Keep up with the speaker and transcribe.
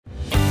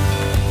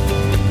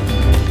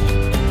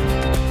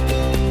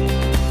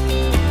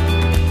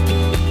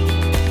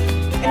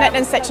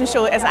Knitting Stitching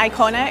Show is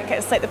iconic.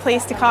 It's like the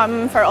place to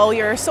come for all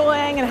your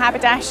sewing and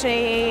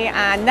haberdashery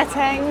and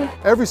knitting.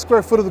 Every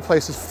square foot of the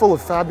place is full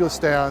of fabulous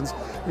stands.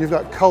 You've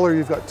got colour,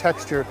 you've got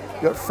texture,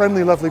 you've got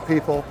friendly, lovely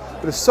people,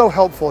 but it's so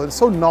helpful and it's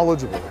so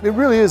knowledgeable. It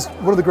really is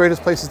one of the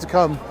greatest places to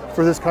come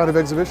for this kind of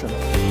exhibition.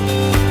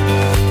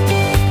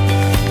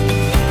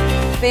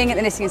 Being at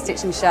the Knitting and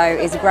Stitching Show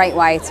is a great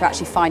way to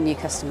actually find new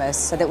customers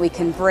so that we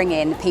can bring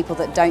in people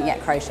that don't yet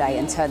crochet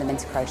and turn them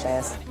into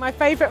crocheters. My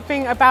favourite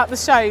thing about the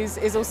shows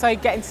is also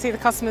getting to see the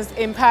customers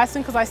in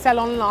person because I sell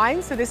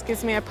online, so this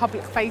gives me a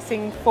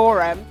public-facing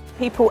forum.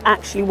 People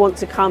actually want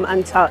to come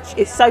and touch.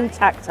 It's so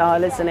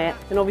tactile, isn't it?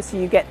 And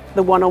obviously you get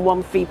the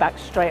one-on-one feedback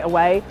straight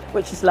away,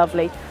 which is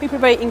lovely. People are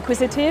very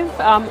inquisitive,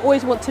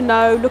 always want to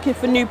know, looking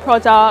for new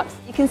products.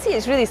 You can see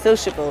it's really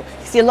sociable.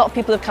 You see a lot of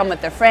people have come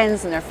with their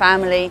friends and their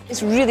family.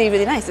 It's really,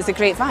 really nice. It's a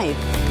great vibe.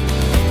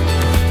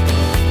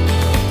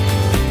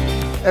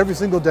 Every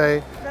single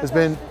day has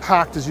been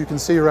packed, as you can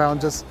see around.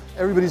 Just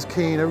everybody's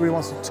keen, everybody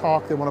wants to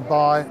talk, they want to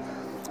buy.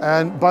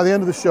 And by the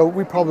end of the show,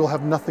 we probably will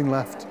have nothing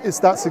left. It's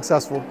that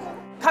successful.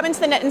 Coming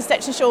to the Knitting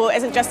Stitching Show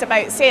isn't just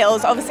about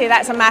sales, obviously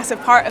that's a massive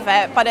part of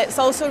it, but it's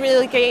also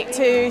really great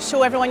to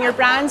show everyone your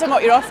brands and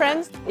what you're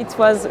offering. It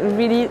was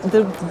really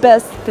the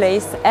best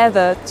place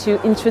ever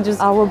to introduce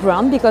our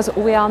brand because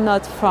we are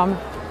not from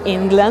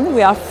England,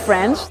 we are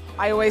French.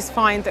 I always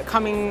find that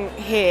coming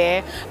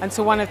here and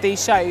to one of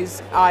these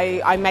shows,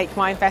 I make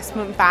my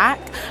investment back,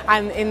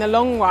 and in the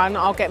long run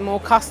I'll get more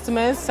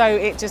customers, so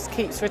it just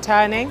keeps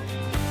returning.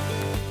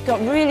 Got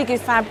really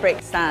good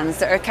fabric stands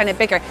that are kind of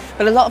bigger,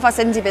 but a lot of us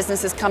indie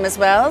businesses come as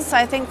well, so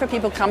I think for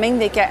people coming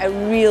they get a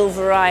real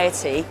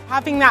variety.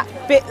 Having that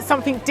bit,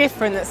 something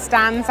different that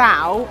stands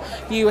out,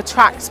 you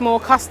attract more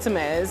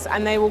customers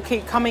and they will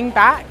keep coming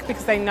back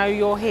because they know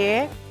you're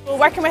here. Well,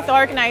 working with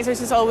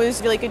organisers is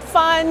always really good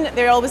fun.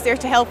 They're always there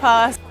to help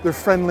us. They're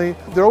friendly,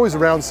 they're always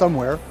around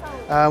somewhere.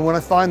 When I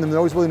find them, they're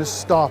always willing to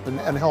stop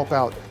and help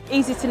out.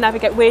 Easy to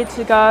navigate, where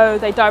to go,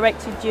 they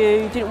directed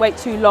you, didn't wait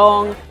too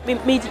long,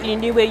 immediately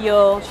knew where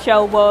your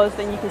shell was,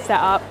 then you can set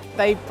up.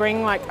 They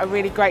bring like a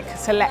really great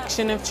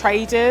selection of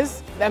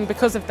traders, and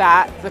because of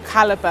that, the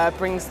calibre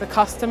brings the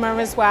customer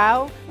as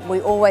well. We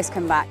always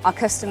come back. Our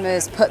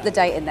customers put the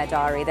date in their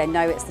diary, they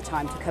know it's the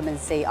time to come and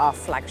see our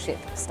flagship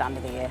stand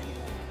of the year.